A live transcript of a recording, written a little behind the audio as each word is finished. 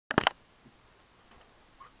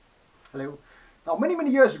Hello. Now,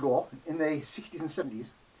 many years ago, in the 60s and 70s,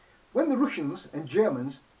 when the Russians and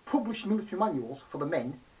Germans published military manuals for the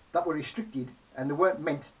men that were restricted and they weren't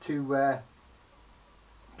meant to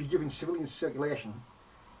be given civilian circulation,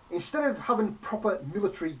 instead of having proper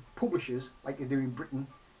military publishers like they do in Britain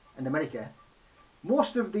and America,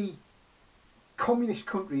 most of the communist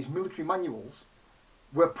countries' military manuals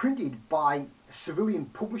were printed by civilian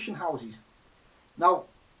publishing houses. Now,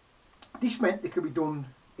 this meant they could be done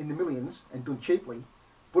in the millions and done cheaply,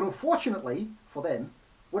 but unfortunately for them,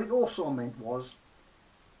 what it also meant was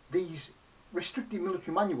these restricted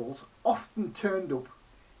military manuals often turned up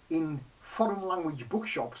in foreign language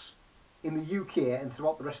bookshops in the UK and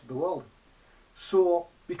throughout the rest of the world. So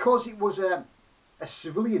because it was a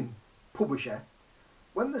civilian publisher,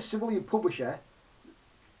 when the civilian publisher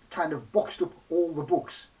kind of boxed up all the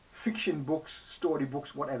books, fiction books, story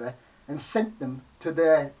books, whatever, and sent them to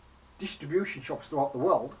their distribution shops throughout the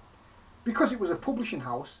world, because it was a publishing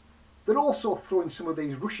house, they'd also throw in some of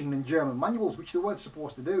these Russian and German manuals, which they weren't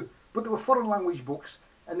supposed to do, but they were foreign language books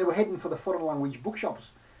and they were heading for the foreign language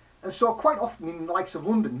bookshops. And so quite often in the likes of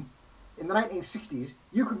London in the 1960s,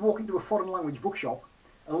 you could walk into a foreign language bookshop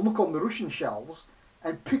and look on the Russian shelves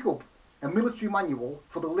and pick up a military manual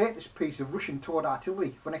for the latest piece of Russian towed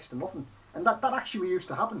artillery for next to nothing. And that actually used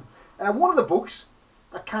to happen. One of the books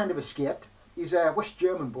that kind of escaped is a West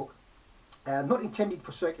German book, not intended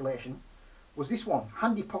for circulation, was this one,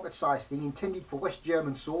 handy pocket sized thing intended for West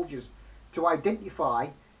German soldiers to identify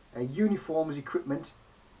uniforms, equipment,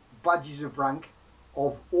 badges of rank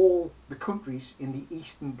of all the countries in the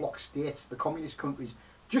Eastern Bloc states, the communist countries,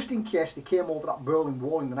 just in case they came over that Berlin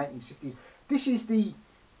Wall in the 1960s. This is the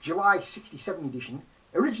July 67 edition,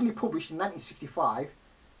 originally published in 1965.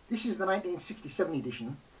 This is the 1967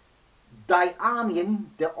 edition, Die Armeen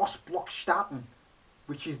der Ostblockstaaten,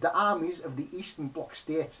 which is the armies of the Eastern Bloc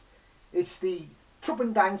states. It's the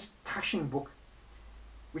Truppendiensttaschenbuch,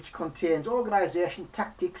 which contains organisation,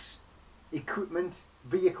 tactics, equipment,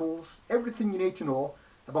 vehicles, everything you need to know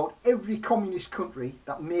about every communist country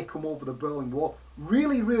that may come over the Berlin Wall.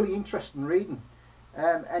 Really interesting reading.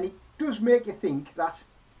 And it does make you think that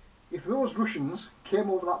if those Russians came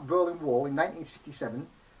over that Berlin Wall in 1967,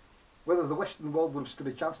 whether the Western world would have stood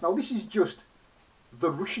a chance. Now, this is just the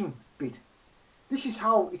Russian bit. This is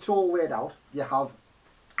how it's all laid out. You have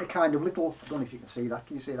a kind of little, I don't know if you can see that,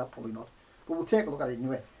 can you see that? Probably not, but we'll take a look at it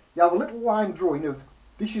anyway. You have a little line drawing of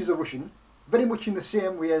this is a Russian, very much in the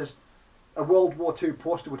same way as a World War II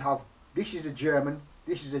poster would have. This is a German,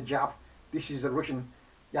 this is a Jap, this is a Russian.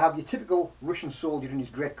 You have your typical Russian soldier in his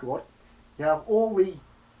greatcoat. You have all the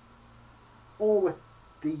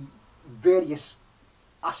various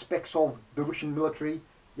aspects of the Russian military.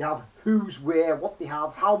 You have who's where, what they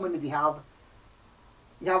have, how many they have.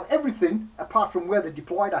 You have everything apart from where they're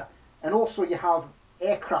deployed at, and also you have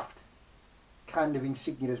aircraft kind of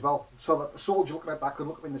insignia as well, so that the soldier looking at that could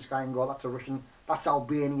look up in the sky and go, that's a Russian, that's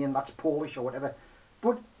Albanian, that's Polish or whatever.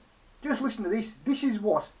 But just listen to this. This is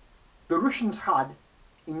what the Russians had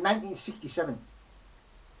in 1967.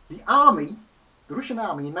 The army, the Russian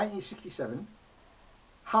army in 1967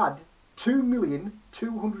 had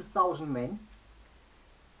 2,200,000 men.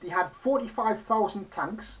 They had 45,000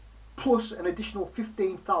 tanks, plus an additional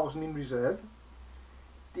 15,000 in reserve.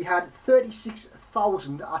 They had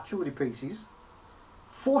 36,000 artillery pieces,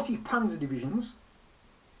 40 panzer divisions,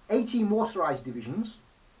 80 motorised divisions,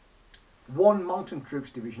 1 mountain troops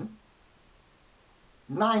division,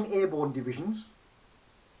 9 airborne divisions.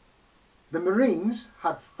 The Marines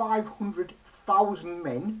had 500,000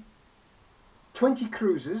 men, 20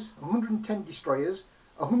 cruisers, 110 destroyers,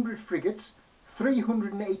 100 frigates,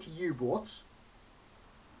 380 U-boats.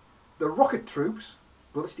 The rocket troops,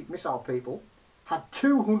 ballistic missile people, had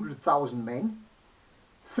 200,000 men,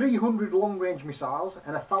 300 long-range missiles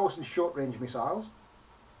and 1,000 short-range missiles.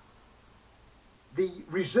 The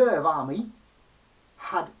reserve army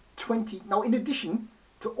had 20... Now, in addition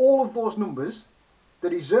to all of those numbers, the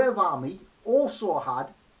reserve army also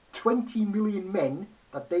had 20 million men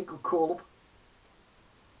that they could call up.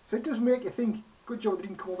 So it does make you think, good job they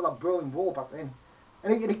didn't come over that Berlin Wall back then.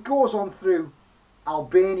 And it goes on through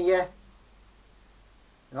Albania.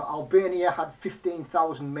 You know, Albania had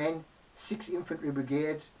 15,000 men, 6 infantry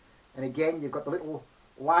brigades, and again you've got the little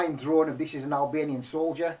line drawn of this is an Albanian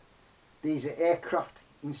soldier. These are aircraft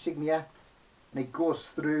insignia, and it goes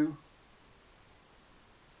through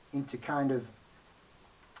into kind of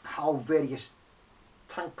how various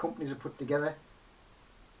tank companies are put together.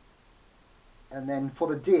 And then for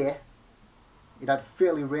the day, it had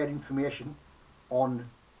fairly rare information on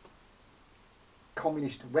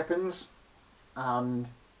communist weapons and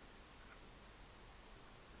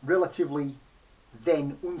relatively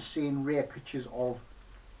then unseen rare pictures of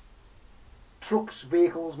trucks,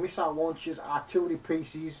 vehicles, missile launchers, artillery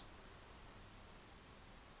pieces,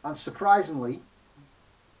 and surprisingly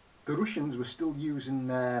the Russians were still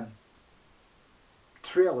using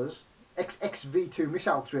trailers, XV2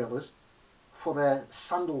 missile trailers for their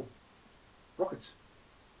Sandal rockets.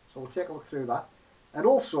 So we'll take a look through that. And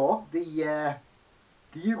also the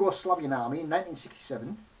Yugoslavian army in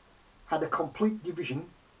 1967 had a complete division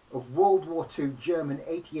of World War II German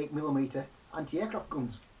 88mm anti-aircraft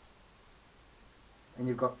guns. And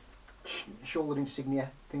you've got shoulder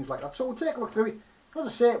insignia, things like that. So we'll take a look through it. As I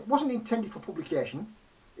say, it wasn't intended for publication.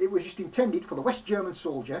 It was just intended for the West German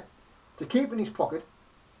soldier to keep in his pocket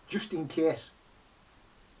just in case.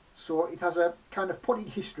 So it has a kind of potted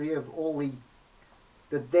history of all the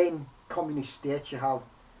then communist states. You have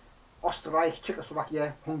Austria,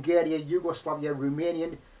 Czechoslovakia, Hungary, Yugoslavia,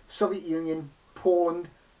 Romania, Soviet Union, Poland,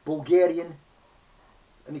 Bulgarian,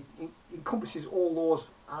 and it encompasses all those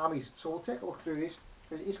armies. So we'll take a look through this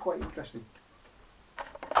because it is quite interesting.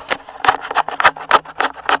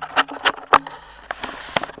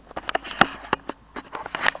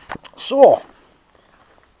 So,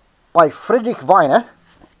 by Friedrich Weiner,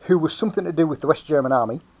 who was something to do with the West German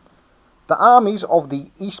Army, the armies of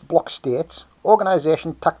the East Bloc states,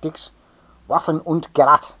 Organisation, Tactics, Waffen und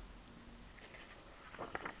Gerät.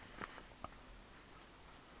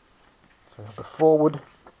 So we have the forward,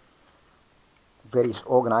 various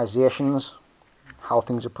organisations, how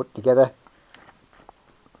things are put together.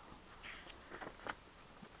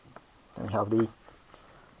 Then we have the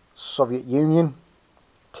Soviet Union,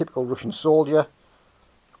 typical Russian soldier,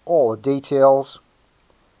 all the details,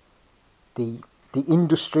 the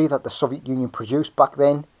industry that the Soviet Union produced back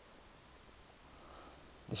then.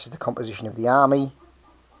 This is the composition of the army.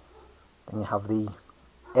 Then you have the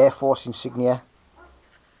Air Force insignia,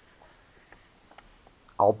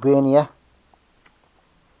 Albania,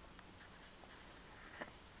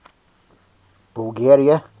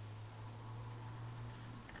 Bulgaria,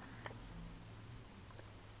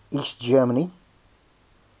 East Germany,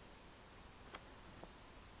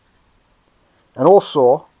 and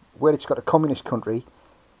also where it's got a communist country,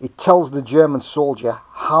 it tells the German soldier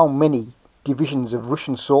how many divisions of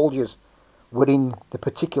Russian soldiers were in the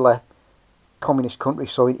particular communist country.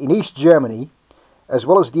 So in East Germany, as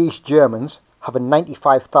well as the East Germans having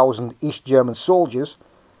 95,000 East German soldiers,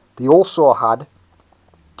 they also had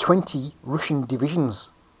 20 Russian divisions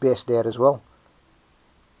based there as well,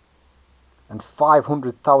 and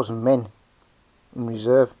 500,000 men in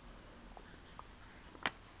reserve.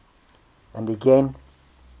 And again,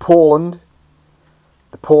 Poland,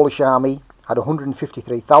 the Polish army had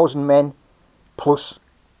 153,000 men plus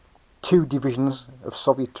 2 divisions of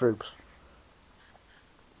Soviet troops.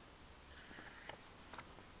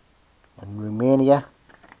 And Romania,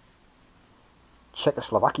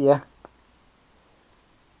 Czechoslovakia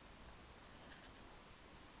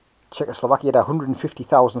had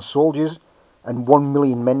 150,000 soldiers and 1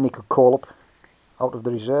 million men they could call up out of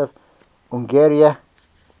the reserve. Hungary, and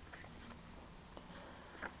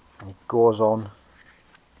it goes on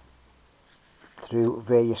through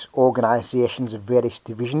various organisations of various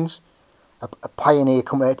divisions. A pioneer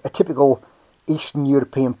company, a typical Eastern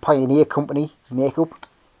European pioneer company makeup.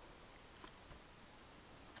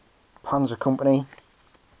 Panzer Company,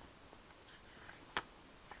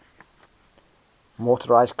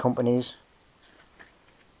 motorised companies,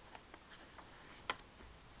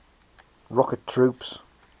 rocket troops,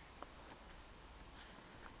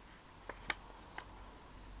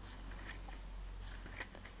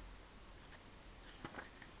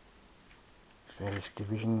 various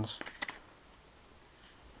divisions.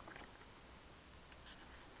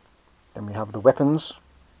 Then we have the weapons,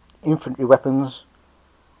 infantry weapons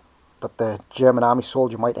that the German army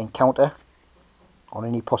soldier might encounter on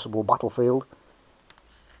any possible battlefield.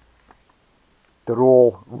 They're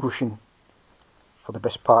all Russian for the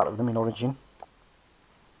best part of them in origin.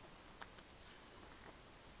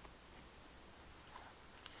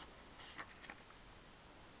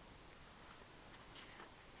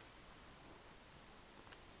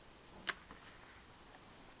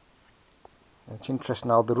 It's interesting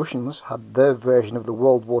how the Russians had their version of the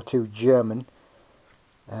World War II German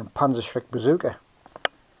Panzerschreck bazooka,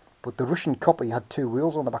 but the Russian copy had 2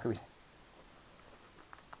 wheels on the back of it.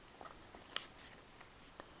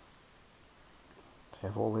 You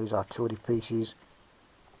have all these artillery pieces.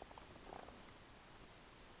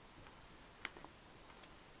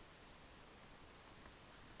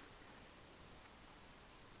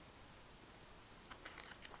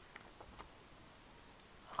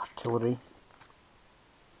 Artillery.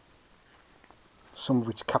 some of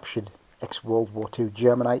its captured ex-World War II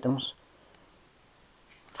German items,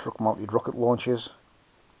 truck-mounted rocket launchers,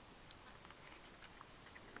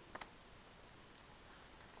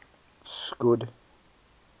 Scud,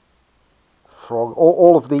 Frog.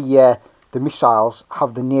 All of the missiles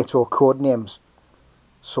have the NATO code names.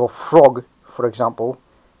 So Frog, for example,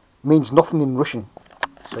 means nothing in Russian.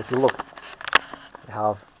 So if you look, you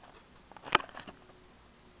have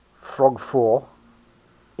Frog 4.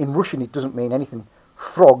 In Russian it doesn't mean anything.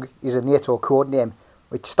 Frog is a NATO code name.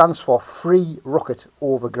 It stands for Free Rocket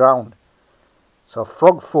Over Ground. So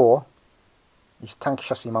Frog 4 is tank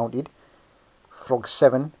chassis mounted. Frog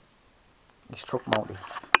 7 is truck mounted.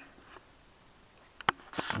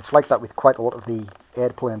 And it's like that with quite a lot of the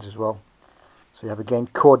airplanes as well. So you have again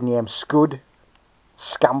code name Scud,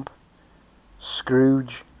 Scamp,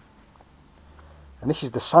 Scrooge. And this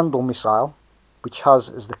is the Sandal missile, which has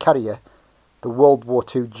as the carrier the World War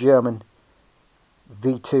II German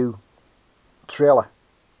V2 trailer.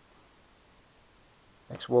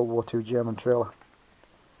 Ex-World War II German trailer.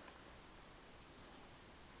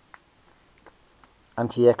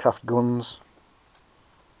 Anti-aircraft guns,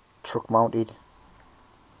 truck mounted.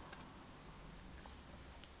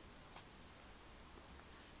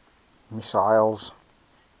 Missiles,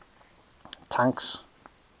 tanks,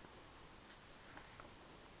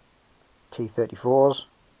 T-34s,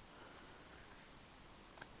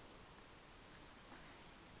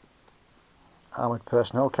 armoured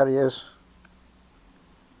personnel carriers,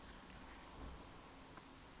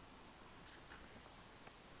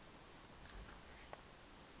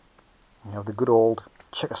 you have the good old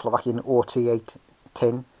Czechoslovakian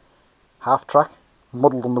OT-810 half-track,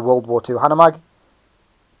 modelled on the World War II HANDBOOK.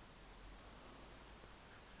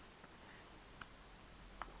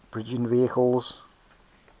 Bridging vehicles,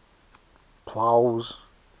 ploughs,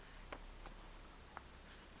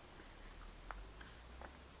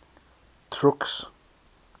 trucks,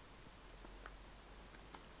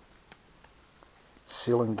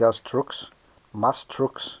 seal and gas trucks, mass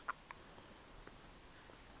trucks,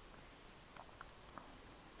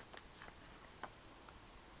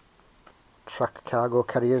 track cargo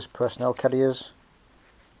carriers, personnel carriers,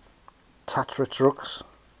 Tatra trucks,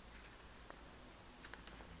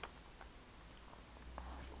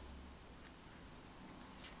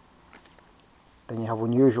 then you have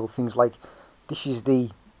unusual things like, this is the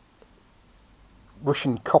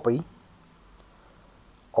Russian copy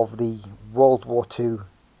of the World War II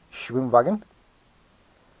Schwimmwagen,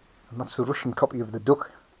 and that's the Russian copy of the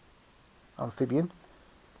Duck amphibian.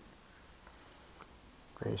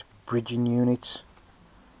 Various bridging units.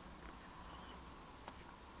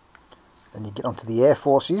 Then you get onto the Air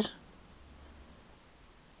Forces.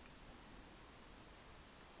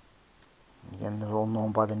 Again, they're all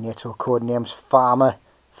known by the NATO code names Farmer,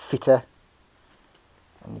 Fitter,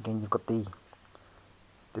 and again you've got the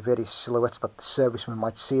various silhouettes that the servicemen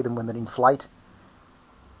might see them when they're in flight.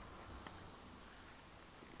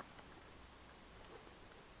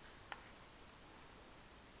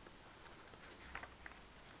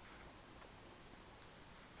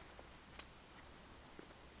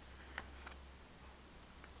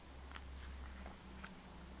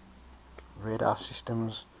 Radar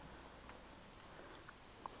systems.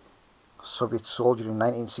 Soviet soldier in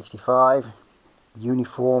 1965,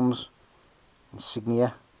 uniforms,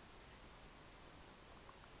 insignia,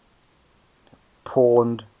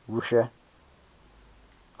 Poland, Russia,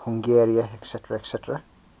 Hungary, etc., etc.,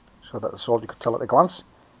 so that the soldier could tell at a glance.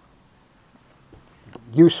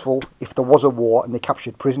 Useful if there was a war and they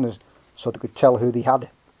captured prisoners, so they could tell who they had.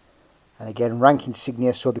 And again, rank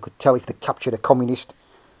insignia, so they could tell if they captured a communist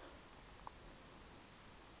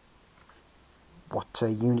what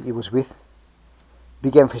unit he was with.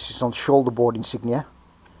 Big emphasis on shoulder board insignia.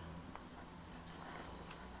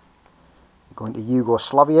 Going to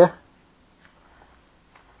Yugoslavia.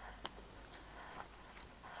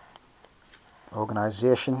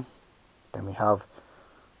 Organisation. Then we have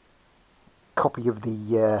copy of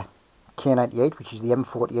the K98, which is the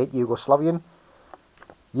M48 Yugoslavian.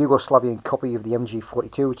 Yugoslavian copy of the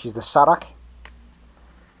MG42, which is the Sarak.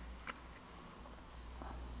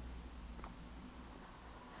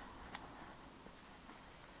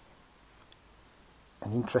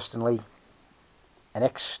 And interestingly, an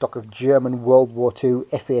ex-stock of German World War II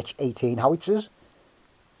FH-18 howitzers.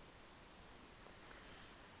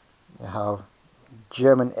 You have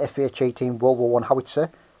German FH-18 World War I howitzer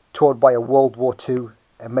towed by a World War II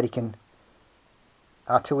American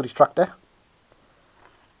artillery tractor.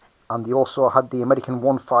 And they also had the American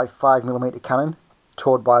 155mm cannon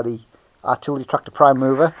towed by the artillery tractor prime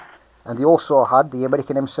mover. And they also had the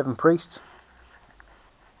American M7 Priests.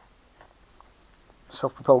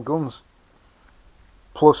 self-propelled guns,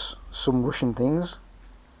 plus some Russian things,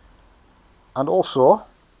 and also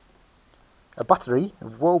a battery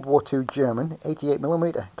of World War II German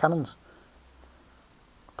 88mm cannons,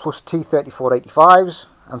 plus T-34-85s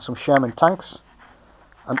and some Sherman tanks,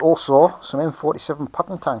 and also some M47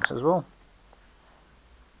 Patton tanks as well.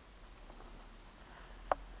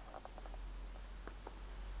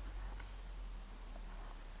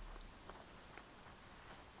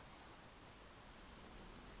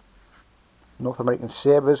 North American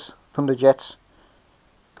Sabres, Thunderjets,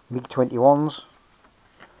 MiG-21s.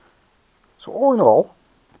 So all in all,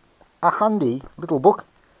 a handy little book,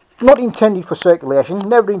 not intended for circulation,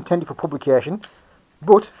 never intended for publication,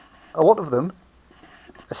 but a lot of them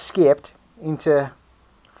escaped into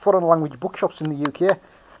foreign language bookshops in the UK.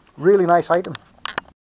 Really nice item.